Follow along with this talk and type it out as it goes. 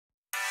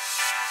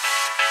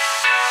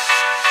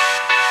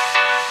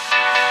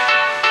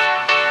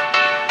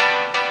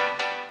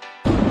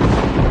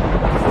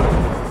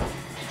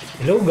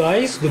Hello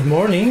guys, good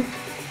morning.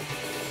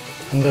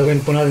 Ang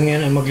gagawin po natin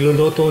ngayon ay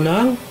magluluto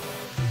ng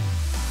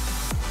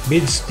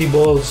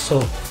vegetable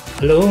soup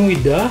along with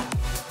the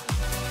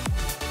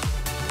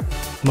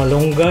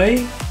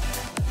malunggay,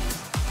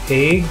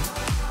 egg,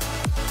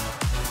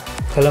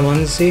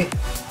 calamansi,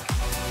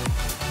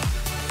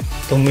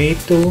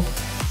 tomato,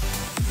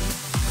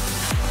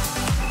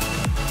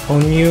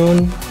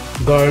 onion,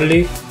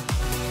 garlic,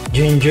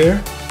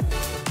 ginger,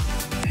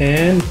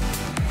 and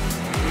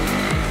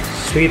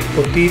sweet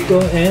potato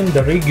and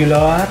the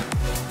regular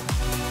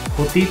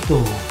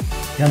potato.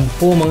 Yan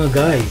po mga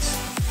guys.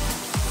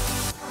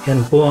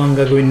 Yan po ang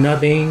gagawin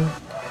nating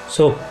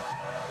soup.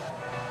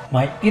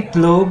 May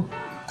itlog,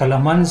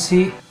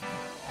 kalamansi,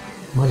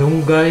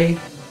 malunggay,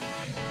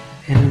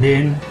 and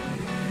then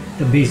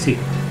the basic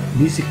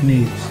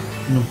needs.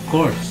 And of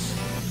course,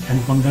 yan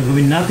po ang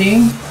gagawin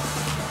nating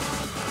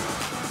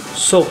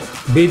soup,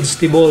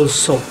 vegetable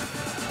soup.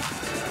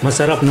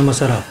 Masarap na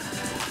masarap.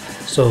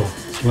 So,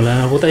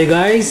 simulan na po tayo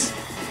guys.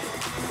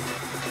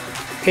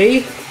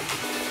 Okay.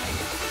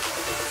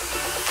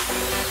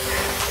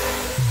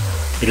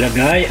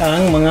 Ilagay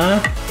ang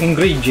mga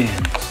ingredients.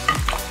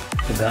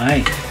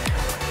 Ilagay.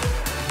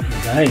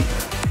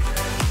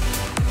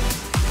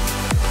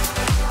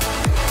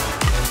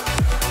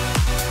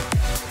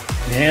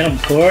 Then of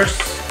course,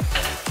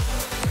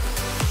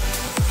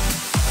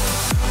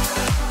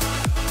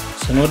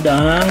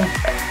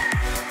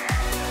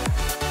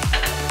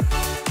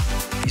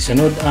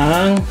 isunod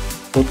ang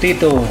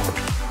potato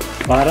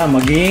para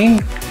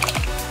maging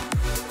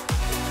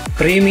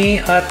creamy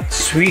at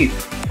sweet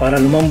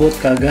para lumambot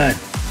kaagad.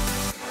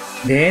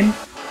 Then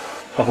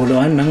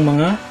pakuluan ng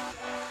mga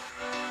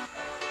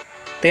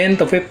 10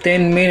 to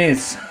 15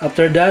 minutes.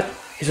 After that,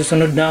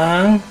 isusunod na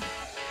ang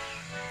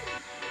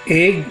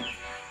egg,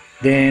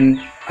 then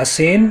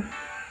asin.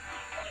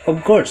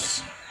 Of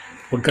course,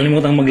 huwag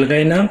kalimutang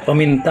maglagay ng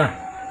paminta.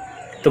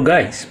 Ito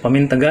guys,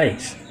 paminta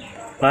guys,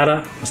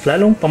 para mas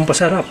lalong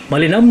pampasarap.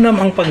 Malinamnam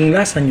ang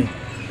paglasa nyo.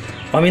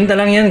 Paminta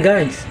lang yan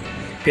guys,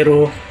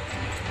 pero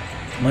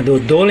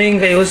maduduling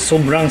kayo,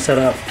 sobrang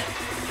sarap.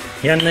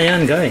 Yan na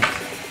yan guys,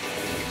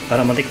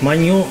 para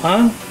matikman nyo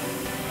ang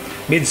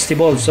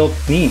vegetable soup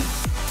ni,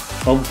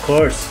 of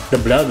course,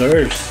 the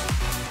vloggers.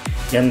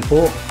 Yan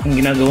po ang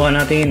ginagawa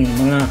natin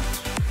mga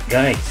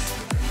guys.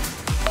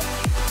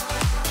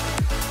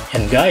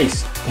 Yan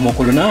guys,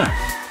 kumukulo na.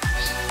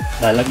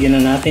 Lalagyan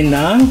na natin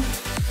ng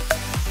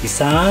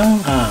isang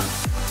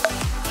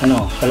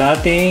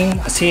kalahating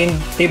asin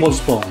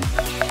tablespoon.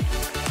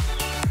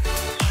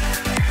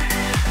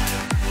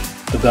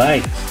 Ito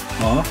guys,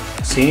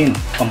 asin,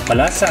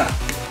 pampalasa.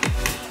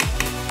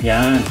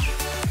 Yan,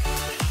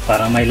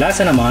 para may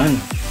lasa naman.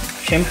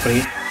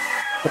 Syempre,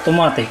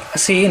 automatic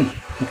asin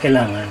ang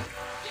kailangan.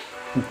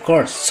 Of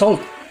course,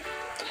 salt,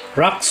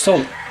 rock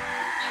salt.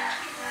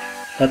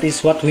 That is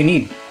what we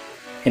need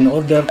in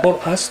order for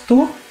us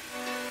to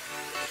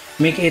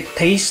make it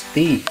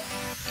tasty.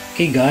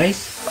 Okay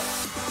guys,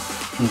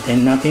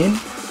 hintayin natin,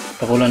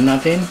 pakulan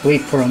natin,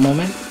 wait for a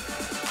moment.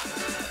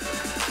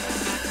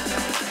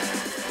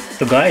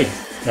 Ito guys,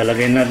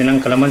 lalagyan natin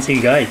ang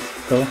kalamansi guys.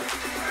 Ito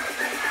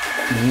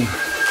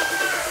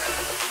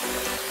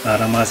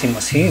para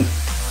masim-masim.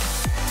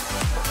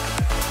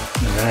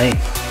 Okay.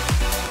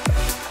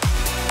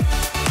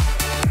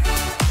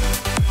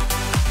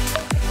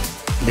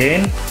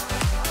 Then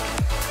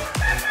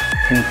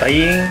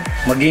hintayin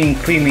maging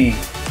creamy,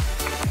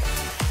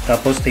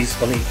 tapos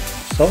tastefully.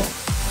 So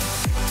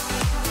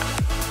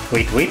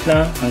wait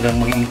lang hanggang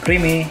maging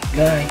creamy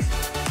guys.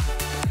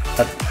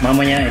 At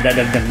mamaya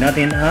idadagdag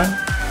natin ang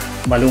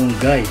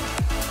malunggay.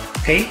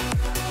 Okay,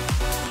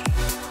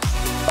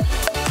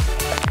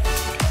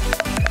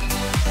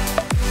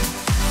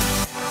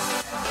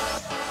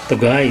 ito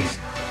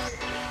guys,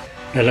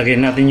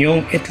 lalagyan natin yung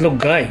itlog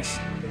guys.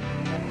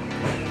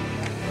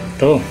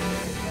 Ito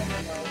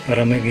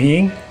para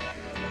maging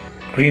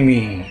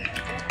creamy.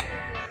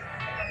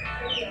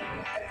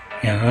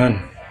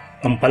 Yan,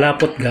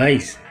 pampalapot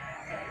guys,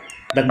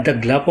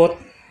 dagdag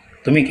lapot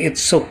to make it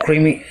so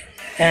creamy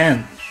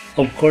and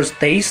of course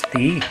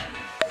tasty.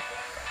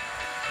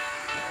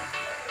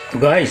 Ito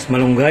guys,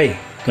 malunggay.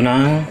 Ito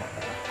na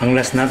ang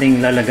last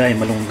nating lalagay,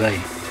 malunggay.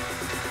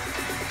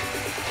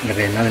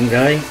 Lagay natin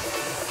guys.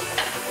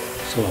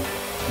 So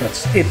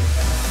that's it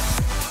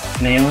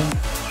na yun.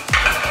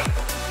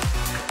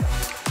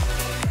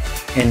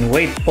 And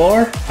wait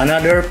for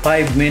another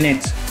 5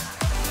 minutes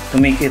to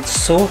make it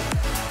so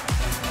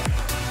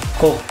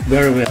cook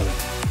very well.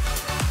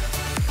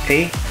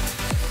 Okay,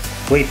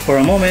 wait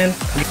for a moment.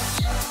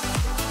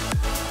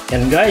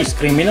 Yan guys,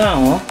 creamy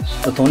na,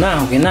 totoo na,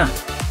 okay na.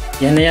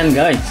 Yan na yan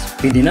guys,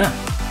 pwede na,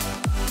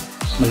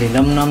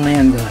 malinamnam na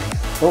yan guys.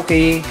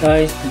 Okay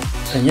guys,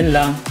 ganyan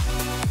lang,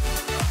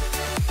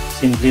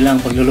 simple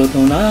lang pagluluto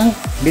ng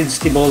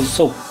vegetable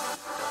soup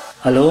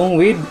along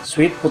with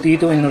sweet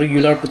potato and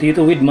regular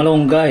potato with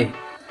malunggay.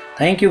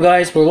 Thank you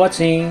guys for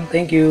watching.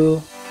 Thank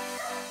you.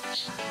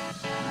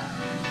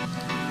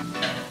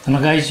 Ito na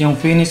guys yung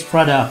finished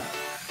product.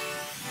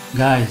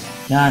 Guys,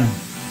 yan.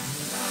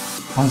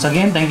 Once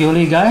again, thank you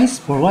ulit guys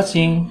for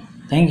watching.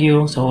 Thank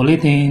you. Sa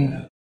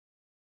ulitin.